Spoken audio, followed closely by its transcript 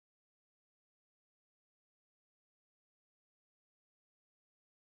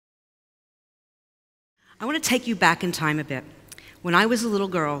I want to take you back in time a bit. When I was a little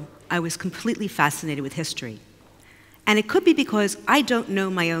girl, I was completely fascinated with history. And it could be because I don't know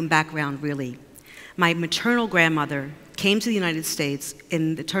my own background, really. My maternal grandmother came to the United States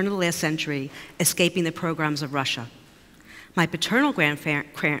in the turn of the last century, escaping the pogroms of Russia. My paternal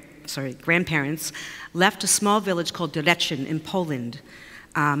grandparents left a small village called DEGREESº in Poland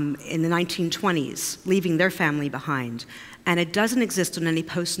in the 1920s, leaving their family behind. And it doesn't exist on any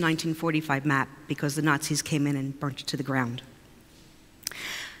post-1945 map because the Nazis came in and burnt it to the ground.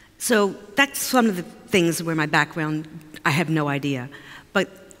 So that's some of the things where my background, I have no idea. But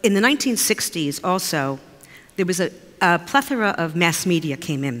in the 1960s also, there was a plethora of mass media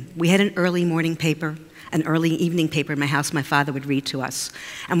came in. We had an early morning paper, an early evening paper in my house my father would read to us.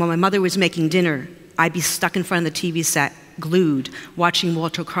 And when my mother was making dinner, I'd be stuck in front of the TV set, glued, watching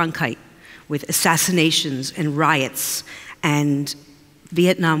Walter Cronkite with assassinations and riots and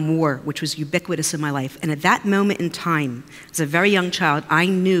Vietnam War, which was ubiquitous in my life. And at that moment in time, as a very young child, I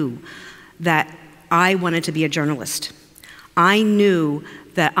knew that I wanted to be a journalist. I knew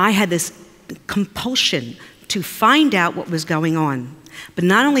that I had this compulsion to find out what was going on. But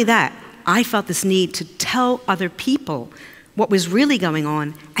not only that, I felt this need to tell other people what was really going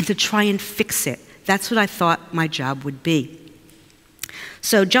on and to try and fix it. That's what I thought my job would be.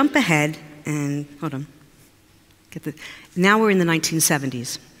 So jump ahead and, hold on. Now we're in the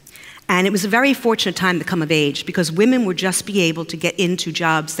 1970s. And it was a very fortunate time to come of age because women would just be able to get into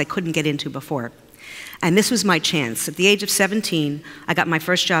jobs they couldn't get into before. And this was my chance. At the age of 17, I got my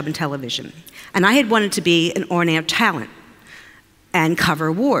first job in television. And I had wanted to be an on-air talent and cover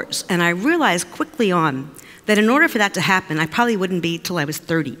wars. And I realized quickly on that in order for that to happen, I probably wouldn't be till I was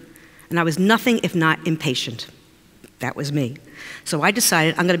 30. And I was nothing if not impatient. That was me. So I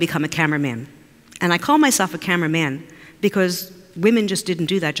decided I'm going to become a cameraman. And I call myself a cameraman because women just didn't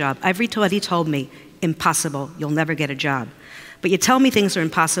do that job. Everybody told me, impossible, you'll never get a job. But you tell me things are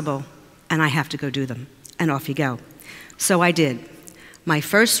impossible, and I have to go do them. And off you go. So I did. My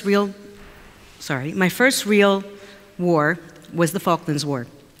first real war was the Falklands War.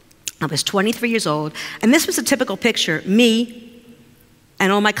 I was 23 years old, and this was a typical picture. Me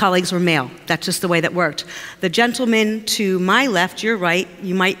and all my colleagues were male. That's just the way that worked. The gentleman to my left, your right,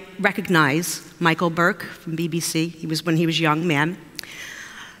 you might recognize Michael Burke from BBC. He was when he was a young man.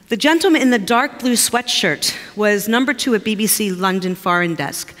 The gentleman in the dark blue sweatshirt was #2 at BBC London Foreign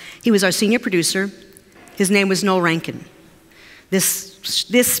Desk. He was our senior producer. His name was Joyce Rankin.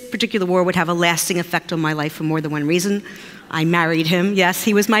 This particular war would have a lasting effect on my life for more than one reason. I married him. Yes,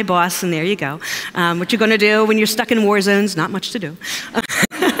 he was my boss, and there you go. What you're going to do when you're stuck in war zones, not much to do.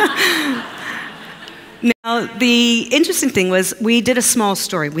 Now, the interesting thing was we did a small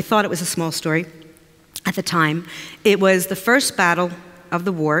story. We thought it was a small story at the time. It was the first battle of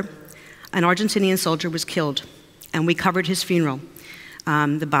the war. An Argentinian soldier was killed, and we covered his funeral.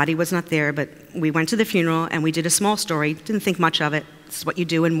 The body was not there, but we went to the funeral, and we did a small story. Didn't think much of it. This is what you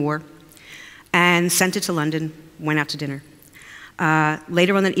do in war. And sent it to London, went out to dinner.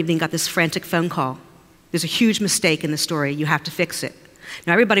 Later on that evening, got this frantic phone call. There's a huge mistake in the story. You have to fix it.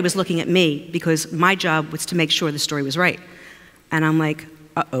 Now, everybody was looking at me because my job was to make sure the story was right. And I'm like,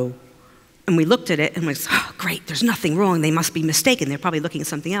 uh-oh. And we looked at it and we said, oh, great, there's nothing wrong. They must be mistaken. They're probably looking at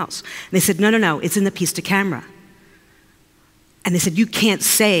something else. And they said, no, no, no, it's in the piece to camera. And they said, you can't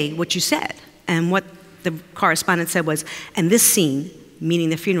say what you said. And what the correspondent said was, and this scene, meaning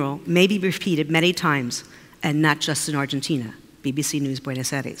the funeral, may be repeated many times, and not just in Argentina. BBC News,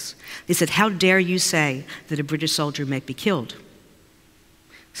 Buenos Aires. They said, how dare you say that a British soldier might be killed?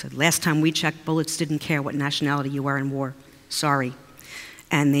 I said, last time we checked, bullets didn't care what nationality you were in war. Sorry.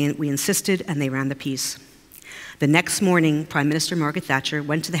 And we insisted, and they ran the piece. The next morning, Prime Minister Margaret Thatcher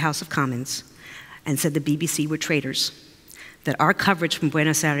went to the House of Commons and said the BBC were traitors, that our coverage from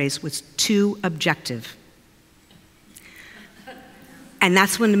Buenos Aires was too objective. And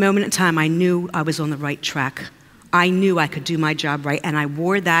that's when the moment in time I knew I was on the right track. I knew I could do my job right, and I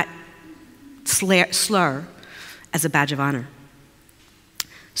wore that slur as a badge of honor.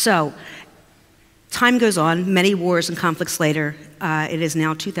 So, time goes on, many wars and conflicts later. It is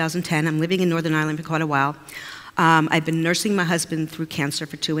now 2010. I'm living in Northern Ireland for quite a while. I've been nursing my husband through cancer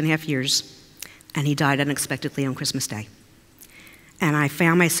for 2.5 years, and he died unexpectedly on Christmas Day. And I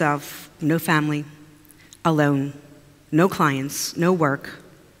found myself, no family, alone, no clients, no work,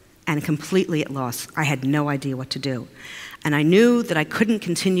 and completely at loss. I had no idea what to do. And I knew that I couldn't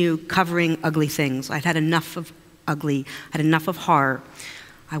continue covering ugly things. I'd had enough of ugly, had enough of horror.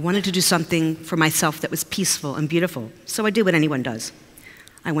 I wanted to do something for myself that was peaceful and beautiful. So I did what anyone does.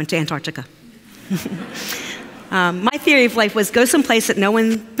 I went to Antarctica. My theory of life was go someplace that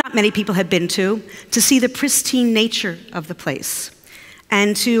not many people had been to see the pristine nature of the place.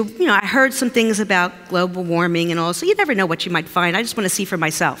 And I heard some things about global warming and all, so you never know what you might find. I just want to see for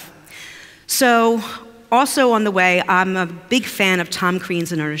myself. So, also on the way, I'm a big fan of Tom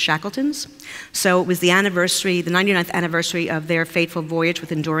Crean's and Ernest Shackleton's. So it was the 99th anniversary of their fateful voyage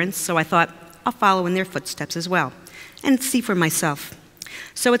with Endurance, so I thought I'll follow in their footsteps as well and see for myself.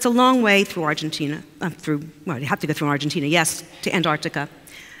 So it's a long way through Argentina, you have to go through Argentina, yes, to Antarctica.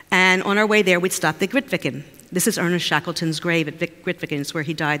 And on our way there, we'd stop at Grytviken. This is Ernest Shackleton's grave at Grytviken. It's where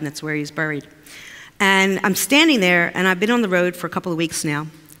he died, and that's where he's buried. And I'm standing there, and I've been on the road for a couple of weeks now,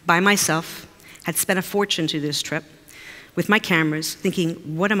 by myself, had spent a fortune to this trip, with my cameras, thinking,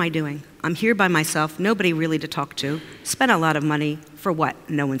 what am I doing? I'm here by myself, nobody really to talk to, spent a lot of money, for what?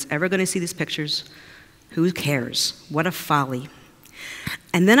 No one's ever gonna see these pictures. Who cares? What a folly.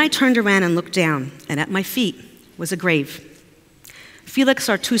 And then I turned around and looked down, and at my feet was a grave. Felix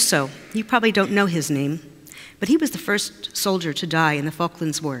Artuso, you probably don't know his name, but he was the first soldier to die in the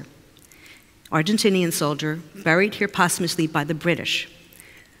Falklands War. Argentinian soldier, buried here posthumously by the British.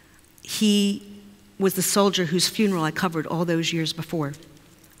 He was the soldier whose funeral I covered all those years before.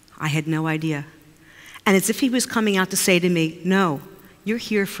 I had no idea. And it's as if he was coming out to say to me, no, you're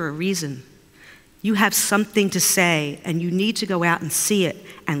here for a reason. You have something to say, and you need to go out and see it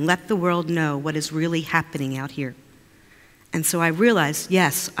and let the world know what is really happening out here. And so I realized,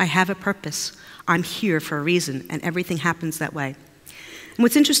 yes, I have a purpose. I'm here for a reason, and everything happens that way. And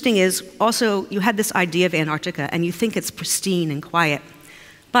what's interesting is, also, you had this idea of Antarctica, and you think it's pristine and quiet.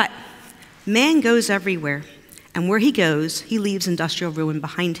 But man goes everywhere, and where he goes, he leaves industrial ruin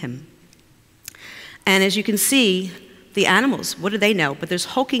behind him. And as you can see, the animals, what do they know? But there's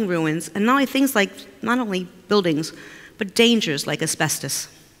hulking ruins, and not only things like, not only buildings, but dangers like asbestos.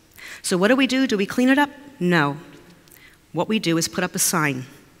 So what do? Do we clean it up? No. What we do is put up a sign.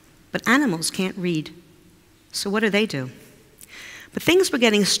 But animals can't read. So what do? But things were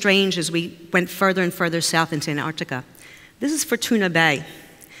getting strange as we went further and further south into Antarctica. This is Fortuna Bay.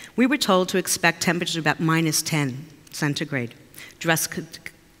 We were told to expect temperatures of about -10 centigrade, dress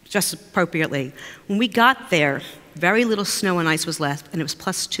appropriately. When we got there, very little snow and ice was left, and it was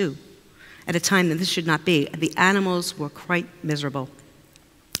 +2 at a time that this should not be. The animals were quite miserable.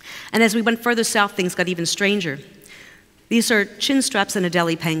 And as we went further south, things got even stranger. These are chinstraps and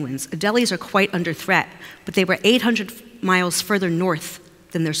Adelie penguins. Adelies are quite under threat, but they were 800 miles further north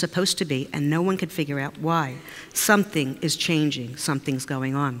than they're supposed to be, and no one could figure out why. Something is changing, something's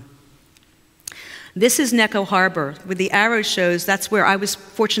going on. This is Neko Harbor, where the arrow shows that's where I was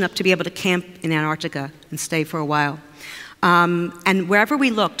fortunate enough to be able to camp in Antarctica and stay for a while. And wherever we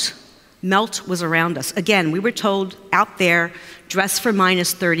looked, melt was around us. Again, we were told out there, dress for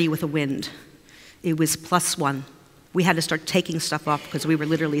 -30 with a wind. It was +1. We had to start taking stuff off because we were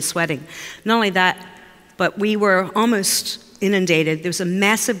literally sweating. Not only that, but we were almost inundated. There was a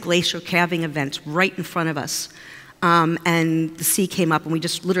massive glacier calving event right in front of us. And the sea came up and we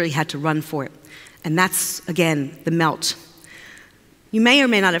just literally had to run for it. And that's, again, the melt. You may or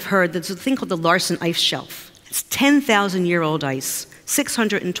may not have heard there's a thing called the Larsen Ice Shelf. It's 10,000-year-old ice,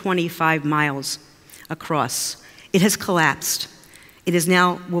 625 miles across. It has collapsed. It is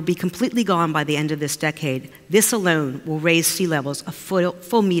now, will be completely gone by the end of this decade. This alone will raise sea levels a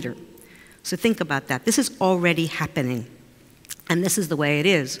full meter. So think about that. This is already happening. And this is the way it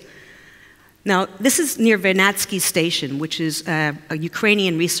is. Now, this is near Vernadsky Station, which is a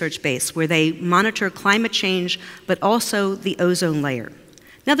Ukrainian research base where they monitor climate change, but also the ozone layer.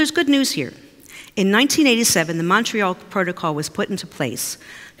 Now, there's good news here. In 1987, the Montreal Protocol was put into place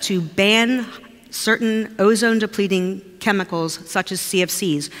to ban certain ozone-depleting chemicals, such as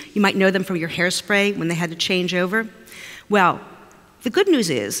CFCs. You might know them from your hairspray when they had to change over. Well, the good news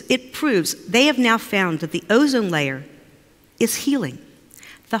is it proves they have now found that the ozone layer is healing.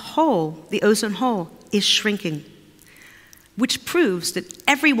 The ozone hole, is shrinking, which proves that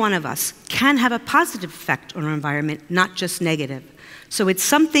every one of us can have a positive effect on our environment, not just negative. So it's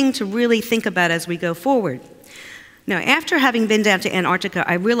something to really think about as we go forward. Now, after having been down to Antarctica,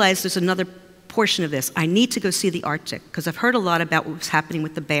 I realized there's another portion of this. I need to go see the Arctic, because I've heard a lot about what's happening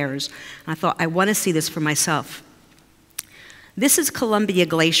with the bears, and I thought, I want to see this for myself. This is Columbia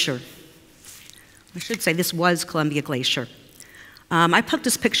Glacier. I should say this was Columbia Glacier. I took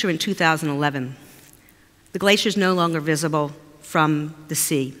this picture in 2011. The glacier is no longer visible from the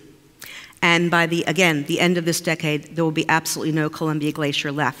sea. And by the end of this decade, there will be absolutely no Columbia Glacier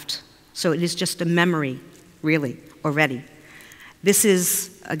left. So it is just a memory, really, already. This is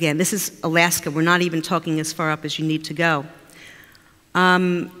Alaska. We're not even talking as far up as you need to go.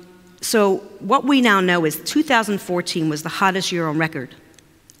 So what we now know is 2014 was the hottest year on record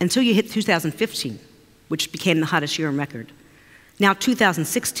until you hit 2015, which became the hottest year on record. Now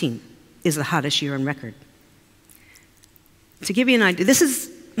 2016 is the hottest year on record. To give you an idea, this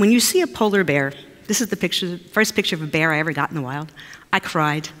is, when you see a polar bear, this is the picture, first picture of a bear I ever got in the wild. I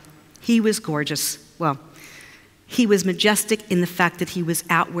cried. He was gorgeous. Well, he was majestic in the fact that he was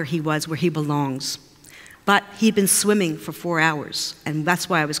out where he was, where he belongs. But he'd been swimming for 4 hours, and that's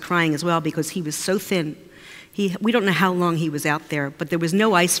why I was crying as well, because he was so thin. We don't know how long he was out there, but there was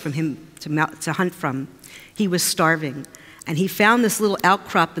no ice from him to hunt from. He was starving. And he found this little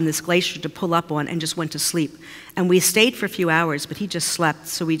outcrop in this glacier to pull up on and just went to sleep. And we stayed for a few hours, but he just slept,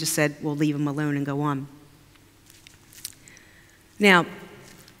 so we just said, we'll leave him alone and go on. Now,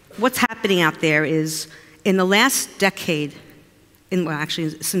 what's happening out there is, in the last decade, well, actually,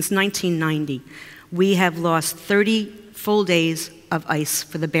 since 1990, we have lost 30 full days of ice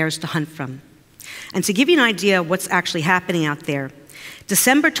for the bears to hunt from. And to give you an idea of what's actually happening out there,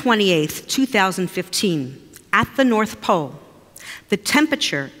 December 28th, 2015, at the North Pole, the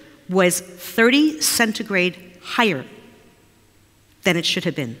temperature was 30 centigrade higher than it should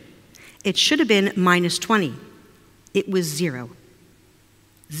have been. It should have been minus 20. It was 0.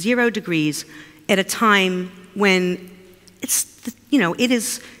 0 degrees at a time when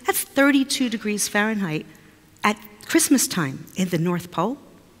that's 32 degrees Fahrenheit at Christmas time in the North Pole.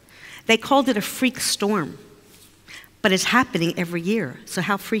 They called it a freak storm, but it's happening every year, so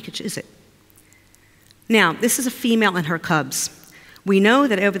how freakish is it? Now, this is a female and her cubs. We know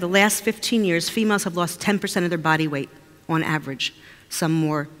that over the last 15 years, females have lost 10% of their body weight on average, some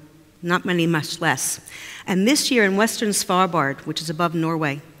more, not many, much less. And this year in Western Svalbard, which is above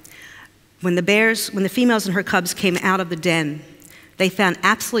Norway, when the females and her cubs came out of the den, they found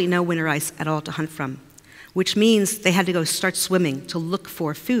absolutely no winter ice at all to hunt from, which means they had to go start swimming to look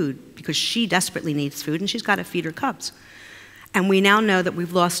for food because she desperately needs food and she's got to feed her cubs. And we now know that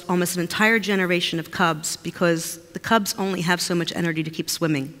we've lost almost an entire generation of cubs because the cubs only have so much energy to keep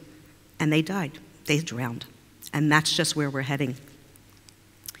swimming. And they died. They drowned. And that's just where we're heading.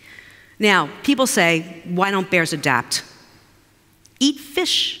 Now, people say, why don't bears adapt? Eat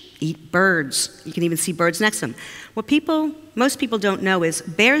fish, eat birds. You can even see birds next to them. What most people don't know is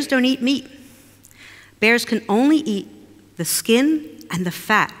bears don't eat meat. Bears can only eat the skin and the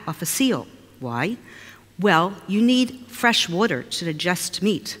fat off a seal. Why? Well, you need fresh water to digest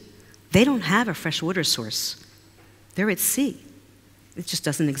meat. They don't have a fresh water source. They're at sea. It just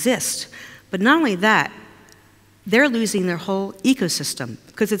doesn't exist. But not only that, they're losing their whole ecosystem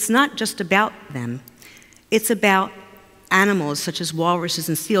because it's not just about them. It's about animals such as walruses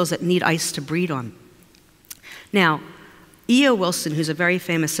and seals that need ice to breed on. Now, E.O. Wilson, who's a very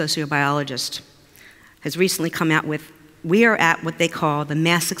famous sociobiologist, has recently come out with, we are at what they call the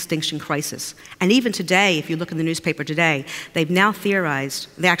mass extinction crisis. And even today, if you look in the newspaper today, they've now theorized,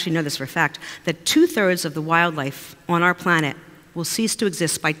 they actually know this for a fact, that 2/3 of the wildlife on our planet will cease to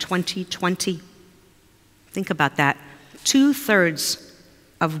exist by 2020. Think about that. 2/3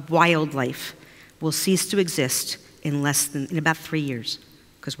 of wildlife will cease to exist in about 3 years,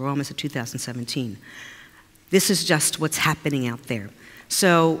 because we're almost at 2017. This is just what's happening out there.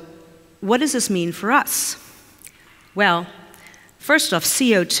 So what does this mean for us? Well, first off,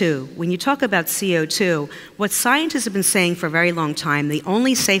 CO2. When you talk about CO2, what scientists have been saying for a very long time, the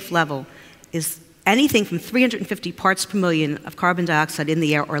only safe level is anything from 350 parts per million of carbon dioxide in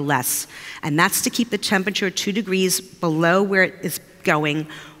the air or less. And that's to keep the temperature 2 degrees below where it is going,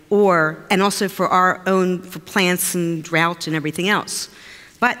 and also for for plants and drought and everything else.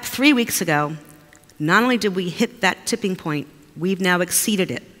 But 3 weeks ago, not only did we hit that tipping point, we've now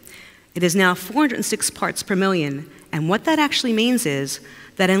exceeded it. It is now 406 parts per million. And what that actually means is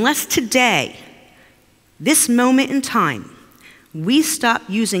that unless today, this moment in time, we stop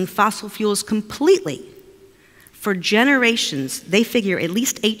using fossil fuels completely for generations, they figure at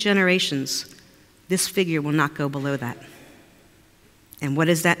least 8 generations, this figure will not go below that. And what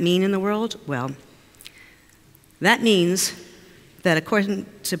does that mean in the world? Well, that means that according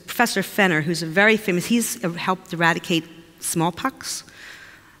to Professor Fenner, who's a very famous, he's helped eradicate smallpox.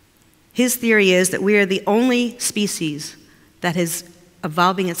 His theory is that we are the only species that is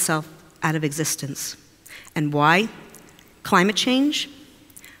evolving itself out of existence. And why? Climate change,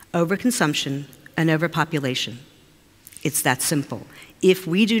 overconsumption, and overpopulation. It's that simple. If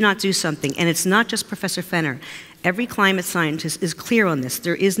we do not do something, and it's not just Professor Fenner, every climate scientist is clear on this.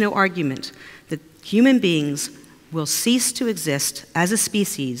 There is no argument that human beings will cease to exist as a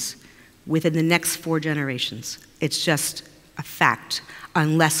species within the next 4 generations. It's just a fact,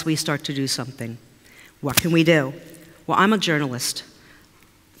 unless we start to do something. What can we do? Well, I'm a journalist.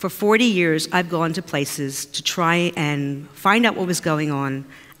 For 40 years, I've gone to places to try and find out what was going on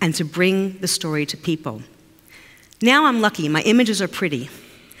and to bring the story to people. Now I'm lucky, my images are pretty,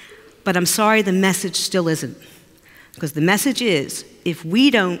 but I'm sorry the message still isn't. Because the message is, if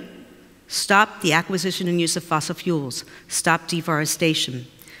we don't stop the acquisition and use of fossil fuels, stop deforestation,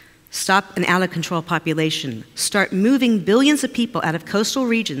 stop an out-of-control population, start moving billions of people out of coastal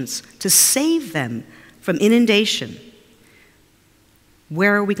regions to save them from inundation,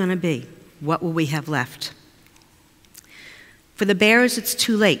 where are we going to be? What will we have left? For the bears, it's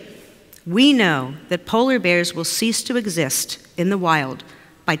too late. We know that polar bears will cease to exist in the wild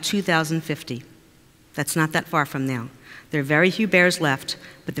by 2050. That's not that far from now. There are very few bears left,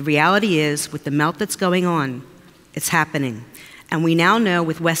 but the reality is, with the melt that's going on, it's happening. And we now know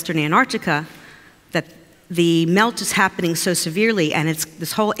with Western Antarctica that the melt is happening so severely, and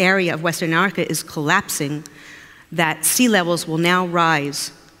this whole area of Western Antarctica is collapsing, that sea levels will now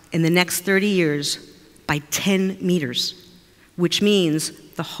rise in the next 30 years by 10 meters, which means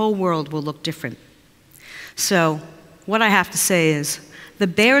the whole world will look different. So what I have to say is, the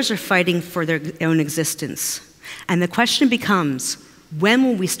bears are fighting for their own existence. And the question becomes, when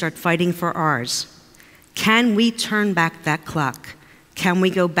will we start fighting for ours? Can we turn back that clock? Can we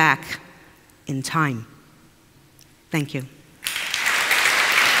go back in time? Thank you.